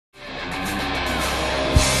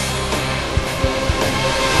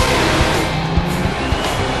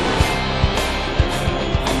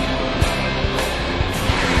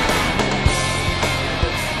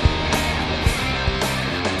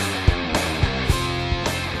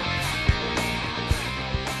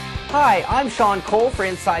Hi, I'm Shaun for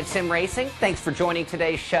Inside Sim Racing. Thanks for joining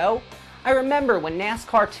today's show. I remember when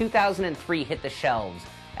NASCAR 2003 hit the shelves.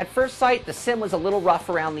 At first sight, the sim was a little rough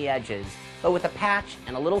around the edges, but with a patch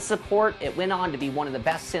and a little support, it went on to be one of the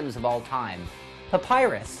best sims of all time.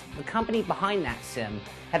 Papyrus, the company behind that sim,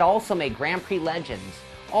 had also made Grand Prix Legends,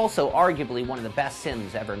 also arguably one of the best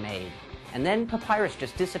sims ever made. And then Papyrus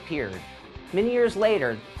just disappeared. Many years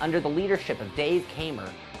later, under the leadership of Dave Kamer,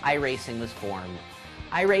 iRacing was formed.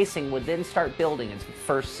 iRacing would then start building its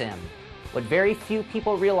first sim. What very few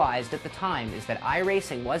people realized at the time is that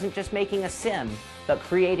iRacing wasn't just making a sim, but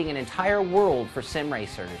creating an entire world for sim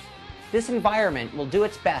racers. This environment will do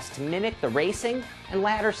its best to mimic the racing and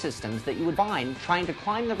ladder systems that you would find trying to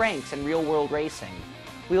climb the ranks in real-world racing.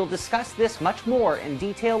 We will discuss this much more in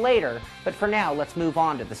detail later, but for now, let's move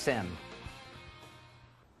on to the sim.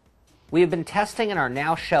 We have been testing and are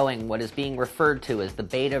now showing what is being referred to as the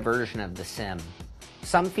beta version of the sim.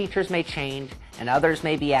 Some features may change, and others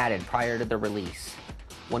may be added prior to the release.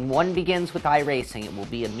 When one begins with iRacing, it will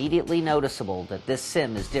be immediately noticeable that this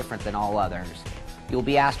sim is different than all others. You will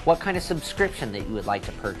be asked what kind of subscription that you would like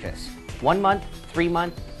to purchase. 1 month, 3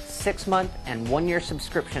 month, 6 month, and 1 year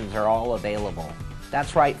subscriptions are all available.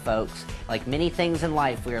 That's right, folks. Like many things in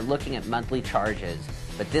life, we are looking at monthly charges,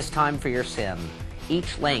 but this time for your sim,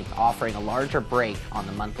 each length offering a larger break on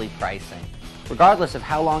the monthly pricing. Regardless of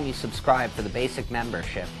how long you subscribe for the basic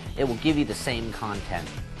membership, it will give you the same content.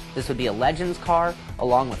 This would be a Legends car,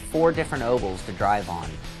 along with 4 different ovals to drive on.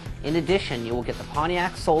 In addition, you will get the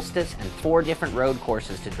Pontiac Solstice and 4 different road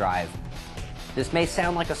courses to drive. This may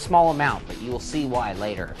sound like a small amount, but you will see why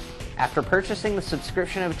later. After purchasing the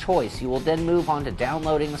subscription of choice, you will then move on to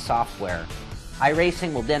downloading the software.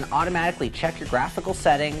 iRacing will then automatically check your graphical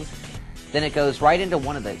settings, then it goes right into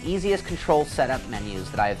one of the easiest control setup menus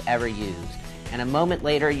that I have ever used. And a moment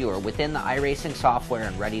later, you are within the iRacing software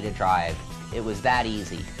and ready to drive. It was that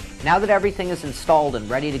easy. Now that everything is installed and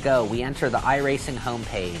ready to go, we enter the iRacing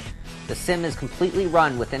homepage. The sim is completely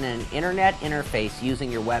run within an internet interface using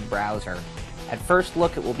your web browser. At first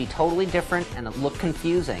look, it will be totally different and it look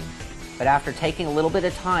confusing. But after taking a little bit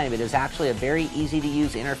of time, it is actually a very easy to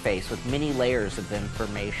use interface with many layers of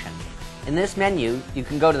information. In this menu, you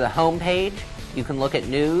can go to the home page, you can look at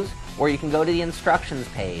news, or you can go to the instructions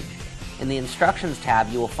page. In the instructions tab,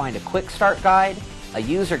 you will find a quick start guide, a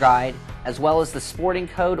user guide, as well as the sporting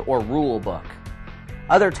code or rule book.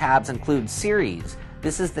 Other tabs include series.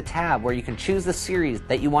 This is the tab where you can choose the series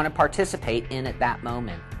that you want to participate in at that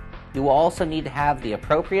moment. You will also need to have the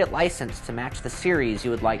appropriate license to match the series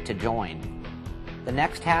you would like to join. The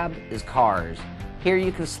next tab is cars. Here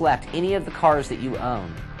you can select any of the cars that you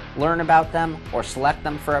own, learn about them, or select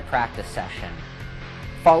them for a practice session.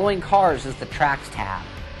 Following cars is the tracks tab.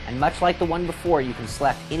 And much like the one before, you can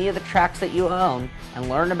select any of the tracks that you own and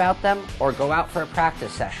learn about them or go out for a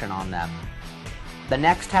practice session on them. The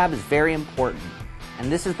next tab is very important,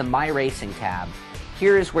 and this is the My Racing tab.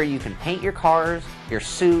 Here is where you can paint your cars, your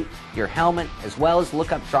suit, your helmet, as well as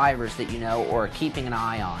look up drivers that you know or are keeping an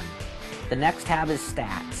eye on. The next tab is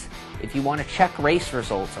stats. If you want to check race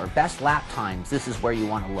results or best lap times, this is where you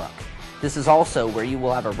want to look. This is also where you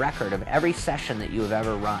will have a record of every session that you have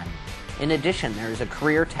ever run. In addition, there is a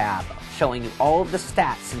career tab showing you all of the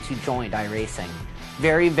stats since you joined iRacing.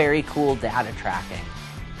 Very, very cool data tracking.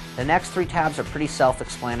 The next 3 tabs are pretty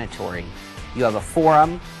self-explanatory. You have a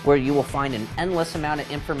forum where you will find an endless amount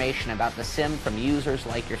of information about the sim from users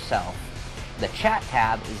like yourself. The chat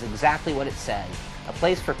tab is exactly what it says, a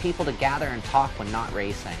place for people to gather and talk when not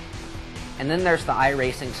racing. And then there's the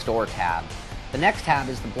iRacing store tab. The next tab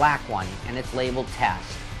is the black one, and it's labeled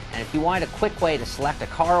test. And if you wanted a quick way to select a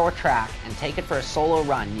car or track and take it for a solo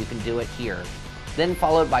run, you can do it here. Then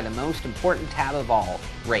followed by the most important tab of all,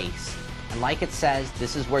 race. And like it says,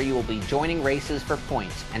 this is where you will be joining races for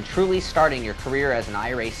points and truly starting your career as an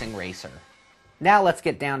iRacing racer. Now let's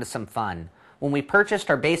get down to some fun. When we purchased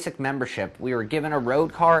our basic membership, we were given a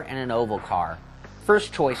road car and an oval car.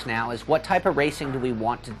 First choice now is what type of racing do we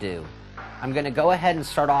want to do? I'm going to go ahead and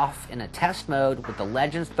start off in a test mode with the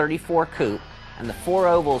Legends 34 Coupe, and the 4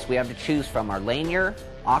 ovals we have to choose from are Lanier,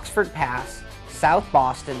 Oxford Pass, South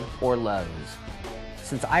Boston, or Lowe's.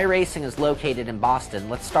 Since iRacing is located in Boston,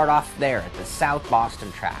 let's start off there at the South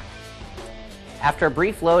Boston track. After a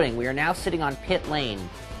brief loading, we are now sitting on pit lane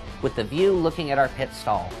with the view looking at our pit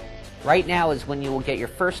stall. Right now is when you will get your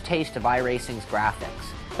first taste of iRacing's graphics,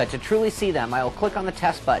 but to truly see them, I will click on the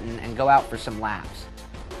test button and go out for some laps.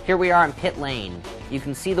 Here we are in pit lane. You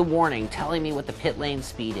can see the warning telling me what the pit lane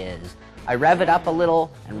speed is. I rev it up a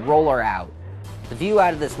little and roll her out. The view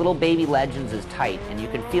out of this little baby Legends is tight, and you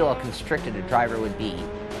can feel how constricted a driver would be.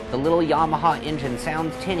 The little Yamaha engine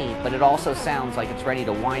sounds tinny, but it also sounds like it's ready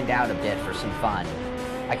to wind out a bit for some fun.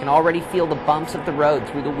 I can already feel the bumps of the road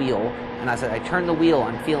through the wheel, and as I turn the wheel,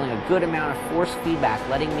 I'm feeling a good amount of force feedback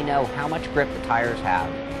letting me know how much grip the tires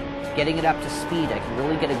have. Getting it up to speed, I can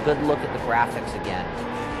really get a good look at the graphics again.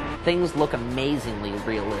 Things look amazingly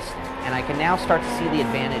realistic, and I can now start to see the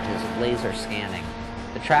advantages of laser scanning.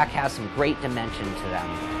 The track has some great dimension to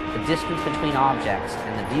them. The distance between objects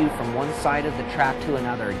and the view from one side of the track to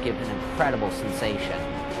another give an incredible sensation.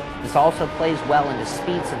 This also plays well into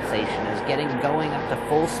speed sensation, as getting going up to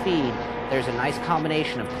full speed, there's a nice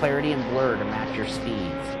combination of clarity and blur to match your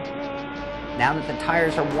speeds. Now that the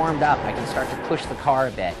tires are warmed up, I can start to push the car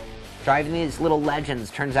a bit. Driving these little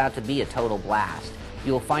legends turns out to be a total blast.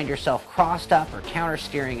 You will find yourself crossed up or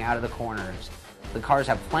counter-steering out of the corners. The cars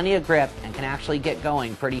have plenty of grip and can actually get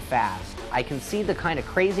going pretty fast. I can see the kind of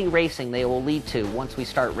crazy racing they will lead to once we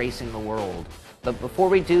start racing the world. But before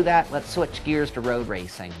we do that, let's switch gears to road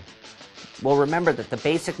racing. Well, remember that the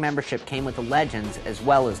basic membership came with the Legends as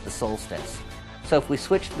well as the Solstice. So if we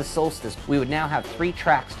switch to the Solstice, we would now have 3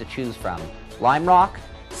 tracks to choose from: Lime Rock,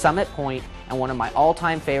 Summit Point, and one of my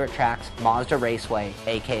all-time favorite tracks, Mazda Raceway,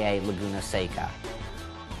 aka Laguna Seca.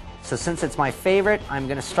 So since it's my favorite, I'm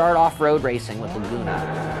going to start off road racing with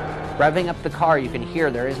Laguna. Revving up the car, you can hear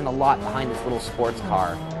there isn't a lot behind this little sports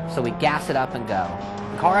car, so we gas it up and go.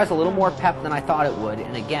 The car has a little more pep than I thought it would,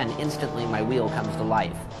 and again, instantly my wheel comes to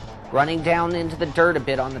life. Running down into the dirt a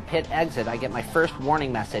bit on the pit exit, I get my first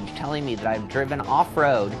warning message telling me that I've driven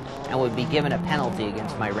off-road and would be given a penalty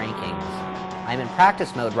against my rankings. I'm in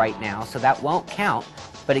practice mode right now, so that won't count,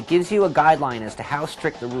 but it gives you a guideline as to how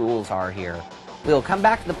strict the rules are here. We'll come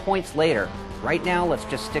back to the points later. Right now, let's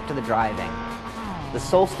just stick to the driving. The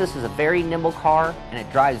Solstice is a very nimble car, and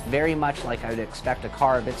it drives very much like I would expect a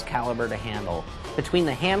car of its caliber to handle. Between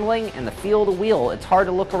the handling and the feel of the wheel, it's hard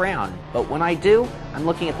to look around, but when I do, I'm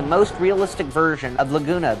looking at the most realistic version of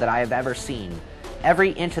Laguna that I have ever seen.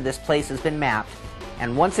 Every inch of this place has been mapped,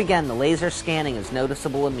 and once again, the laser scanning is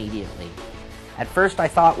noticeable immediately. At first, I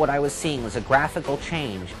thought what I was seeing was a graphical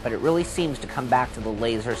change, but it really seems to come back to the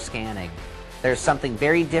laser scanning. There's something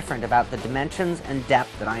very different about the dimensions and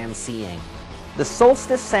depth that I am seeing. The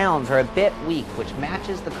Solstice sounds are a bit weak, which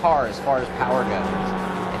matches the car as far as power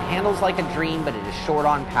goes. It handles like a dream, but it is short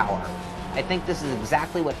on power. I think this is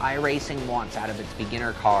exactly what iRacing wants out of its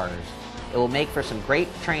beginner cars. It will make for some great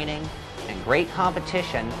training and great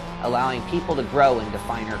competition, allowing people to grow into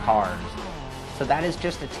finer cars. So that is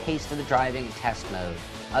just a taste of the driving test mode.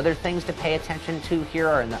 Other things to pay attention to here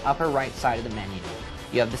are in the upper right side of the menu.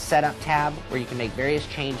 You have the Setup tab, where you can make various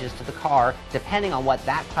changes to the car depending on what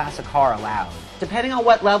that class of car allows. Depending on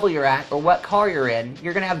what level you're at or what car you're in,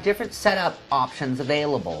 you're going to have different setup options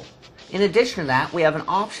available. In addition to that, we have an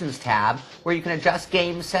Options tab where you can adjust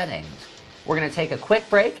game settings. We're going to take a quick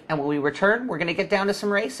break, and when we return, we're going to get down to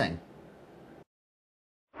some racing.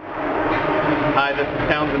 Hi, this is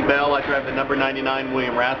Townsend Bell. I drive the number 99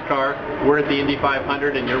 William Rass car. We're at the Indy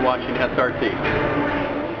 500, and you're watching SRT.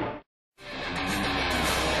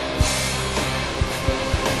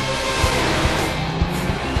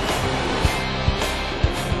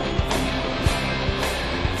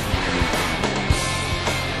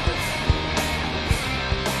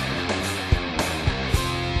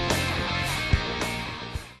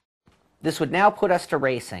 This would now put us to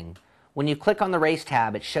racing. When you click on the Race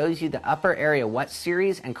tab, it shows you the upper area what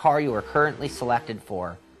series and car you are currently selected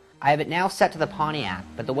for. I have it now set to the Pontiac,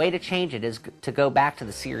 but the way to change it is to go back to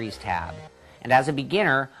the Series tab. And as a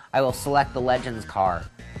beginner, I will select the Legends car.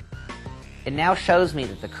 It now shows me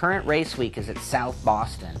that the current race week is at South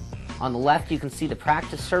Boston. On the left, you can see the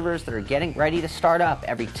practice servers that are getting ready to start up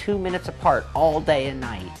every 2 minutes apart all day and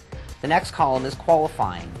night. The next column is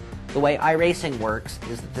qualifying. The way iRacing works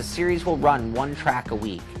is that the series will run 1 track a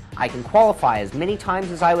week. I can qualify as many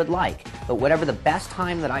times as I would like, but whatever the best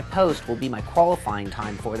time that I post will be my qualifying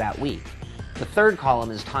time for that week. The third column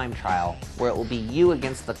is time trial, where it will be you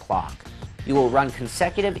against the clock. You will run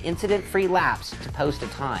consecutive incident-free laps to post a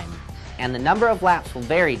time, and the number of laps will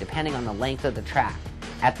vary depending on the length of the track.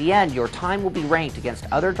 At the end, your time will be ranked against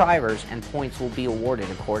other drivers and points will be awarded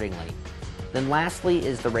accordingly. Then lastly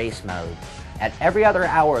is the race mode. At every other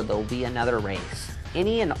hour, there will be another race.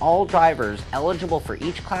 Any and all drivers eligible for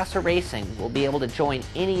each class of racing will be able to join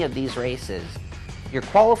any of these races. Your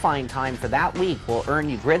qualifying time for that week will earn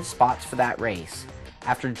you grid spots for that race.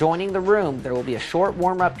 After joining the room, there will be a short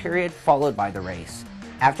warm-up period followed by the race.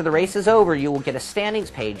 After the race is over, you will get a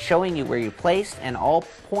standings page showing you where you placed and all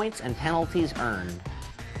points and penalties earned.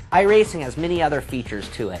 iRacing has many other features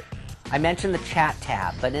to it. I mentioned the chat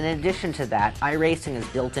tab, but in addition to that, iRacing has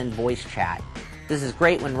built-in voice chat. This is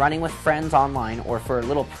great when running with friends online or for a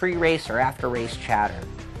little pre-race or after-race chatter.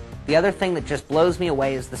 The other thing that just blows me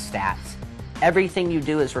away is the stats. Everything you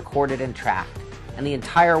do is recorded and tracked, and the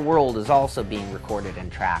entire world is also being recorded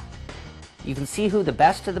and tracked. You can see who the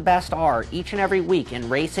best of the best are each and every week in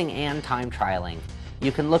racing and time trialing.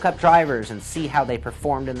 You can look up drivers and see how they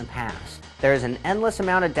performed in the past. There is an endless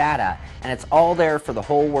amount of data, and it's all there for the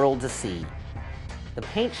whole world to see. The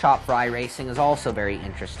paint shop for iRacing is also very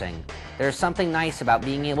interesting. There is something nice about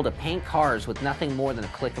being able to paint cars with nothing more than a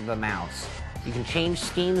click of a mouse. You can change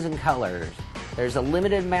schemes and colors. There's a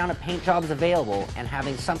limited amount of paint jobs available, and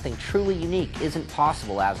having something truly unique isn't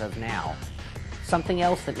possible as of now. Something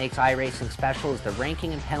else that makes iRacing special is the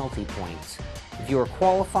ranking and penalty points. If you are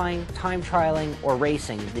qualifying, time trialing, or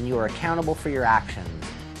racing, then you are accountable for your actions.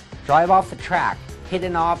 Drive off the track, hit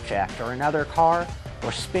an object or another car,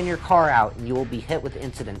 or spin your car out and you will be hit with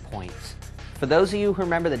incident points. For those of you who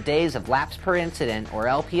remember the days of laps per incident, or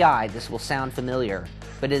LPI, this will sound familiar,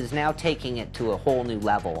 but it is now taking it to a whole new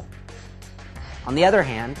level. On the other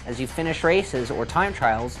hand, as you finish races or time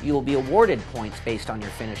trials, you will be awarded points based on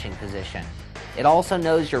your finishing position. It also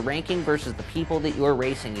knows your ranking versus the people that you are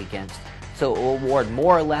racing against, so it will award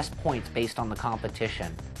more or less points based on the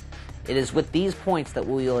competition. It is with these points that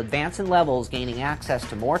we will advance in levels, gaining access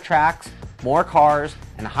to more tracks, more cars,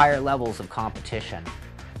 and higher levels of competition.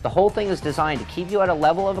 The whole thing is designed to keep you at a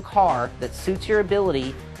level of a car that suits your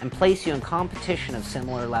ability and place you in competition of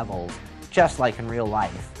similar levels, just like in real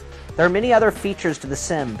life. There are many other features to the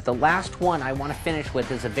sim, but the last one I want to finish with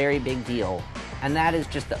is a very big deal, and that is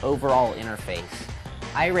just the overall interface.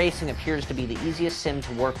 iRacing appears to be the easiest sim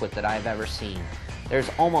to work with that I've ever seen. There's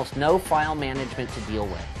almost no file management to deal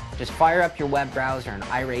with. Just fire up your web browser and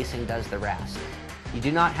iRacing does the rest. You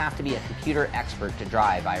do not have to be a computer expert to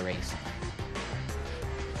drive iRacing.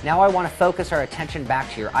 Now I want to focus our attention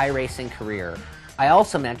back to your iRacing career. I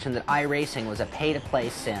also mentioned that iRacing was a pay-to-play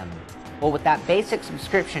sim. Well, with that basic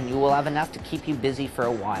subscription, you will have enough to keep you busy for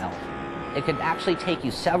a while. It could actually take you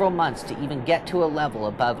several months to even get to a level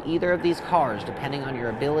above either of these cars, depending on your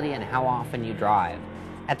ability and how often you drive.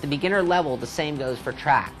 At the beginner level, the same goes for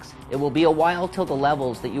tracks. It will be a while till the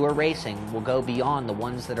levels that you are racing will go beyond the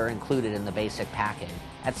ones that are included in the basic package.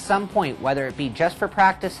 At some point, whether it be just for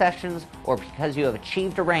practice sessions or because you have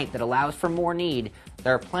achieved a rank that allows for more need,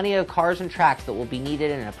 there are plenty of cars and tracks that will be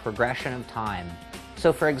needed in a progression of time.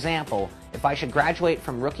 So for example, if I should graduate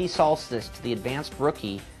from Rookie Solstice to the Advanced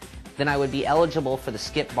Rookie, then I would be eligible for the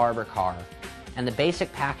Skip Barber car, and the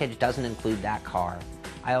basic package doesn't include that car.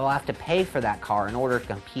 I will have to pay for that car in order to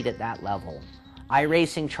compete at that level.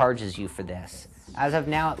 iRacing charges you for this. As of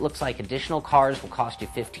now, it looks like additional cars will cost you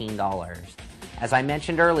 $15. As I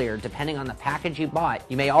mentioned earlier, depending on the package you bought,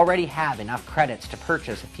 you may already have enough credits to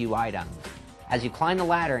purchase a few items. As you climb the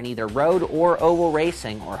ladder in either road or oval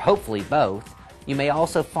racing, or hopefully both, you may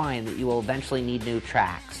also find that you will eventually need new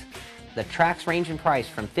tracks. The tracks range in price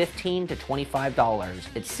from $15 to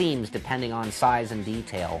 $25, it seems, depending on size and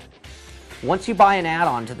detail. Once you buy an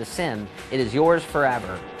add-on to the sim, it is yours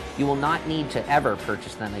forever. You will not need to ever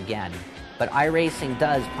purchase them again. But iRacing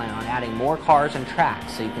does plan on adding more cars and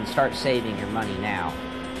tracks, so you can start saving your money now.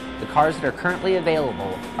 The cars that are currently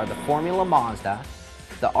available are the Formula Mazda,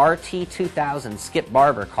 the RT2000 Skip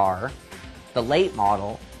Barber car, the late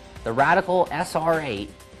model, the Radical SR8,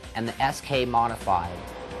 and the SK Modified.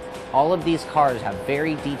 All of these cars have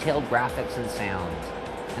very detailed graphics and sounds,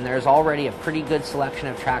 and there is already a pretty good selection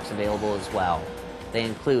of tracks available as well. They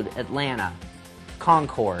include Atlanta,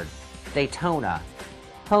 Concord, Daytona,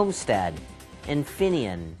 Homestead,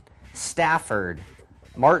 Infineon, Stafford,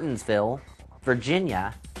 Martinsville,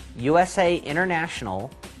 Virginia, USA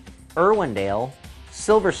International, Irwindale,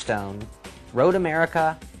 Silverstone, Road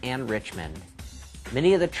America, and Richmond.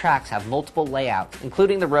 Many of the tracks have multiple layouts,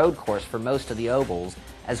 including the road course for most of the ovals,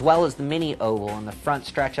 as well as the mini oval on the front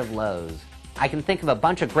stretch of Lowe's. I can think of a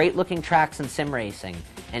bunch of great looking tracks in sim racing,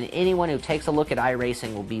 and anyone who takes a look at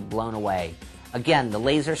iRacing will be blown away. Again, the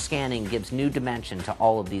laser scanning gives new dimension to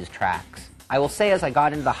all of these tracks. I will say as I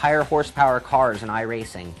got into the higher horsepower cars in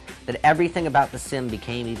iRacing, that everything about the sim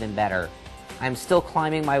became even better. I am still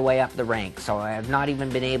climbing my way up the ranks, so I have not even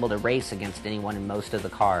been able to race against anyone in most of the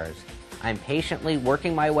cars. I am patiently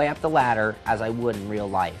working my way up the ladder as I would in real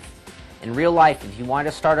life. In real life, if you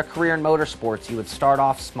wanted to start a career in motorsports, you would start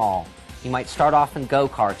off small. You might start off in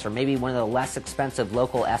go-karts or maybe one of the less expensive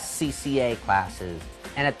local SCCA classes.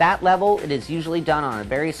 And at that level, it is usually done on a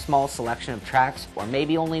very small selection of tracks, or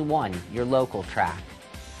maybe only one, your local track.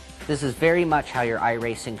 This is very much how your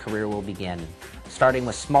iRacing career will begin, starting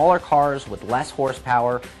with smaller cars with less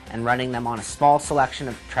horsepower and running them on a small selection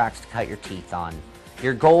of tracks to cut your teeth on.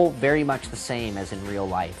 Your goal very much the same as in real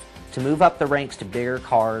life, to move up the ranks to bigger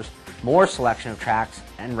cars, more selection of tracks,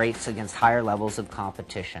 and race against higher levels of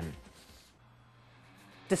competition.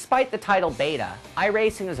 Despite the title beta,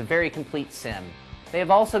 iRacing is a very complete sim. They have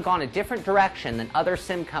also gone a different direction than other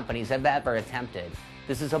sim companies have ever attempted.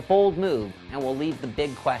 This is a bold move and will leave the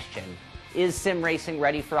big question: is sim racing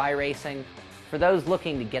ready for iRacing? For those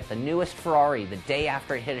looking to get the newest Ferrari the day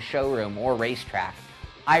after it hit a showroom or racetrack,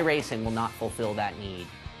 iRacing will not fulfill that need.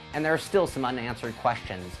 And there are still some unanswered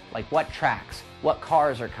questions, like what tracks, what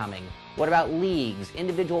cars are coming, what about leagues,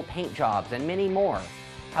 individual paint jobs, and many more.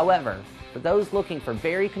 However, for those looking for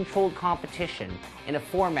very controlled competition in a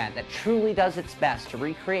format that truly does its best to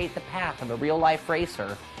recreate the path of a real-life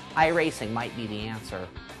racer, iRacing might be the answer.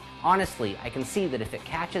 Honestly, I can see that if it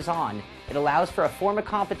catches on, it allows for a form of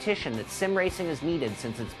competition that sim racing has needed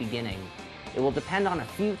since its beginning. It will depend on a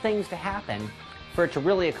few things to happen for it to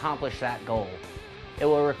really accomplish that goal. It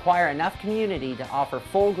will require enough community to offer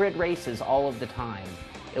full grid races all of the time.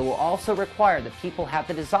 It will also require that people have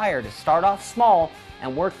the desire to start off small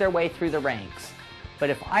and work their way through the ranks. But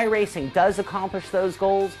if iRacing does accomplish those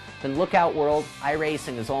goals, then look out world,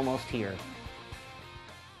 iRacing is almost here.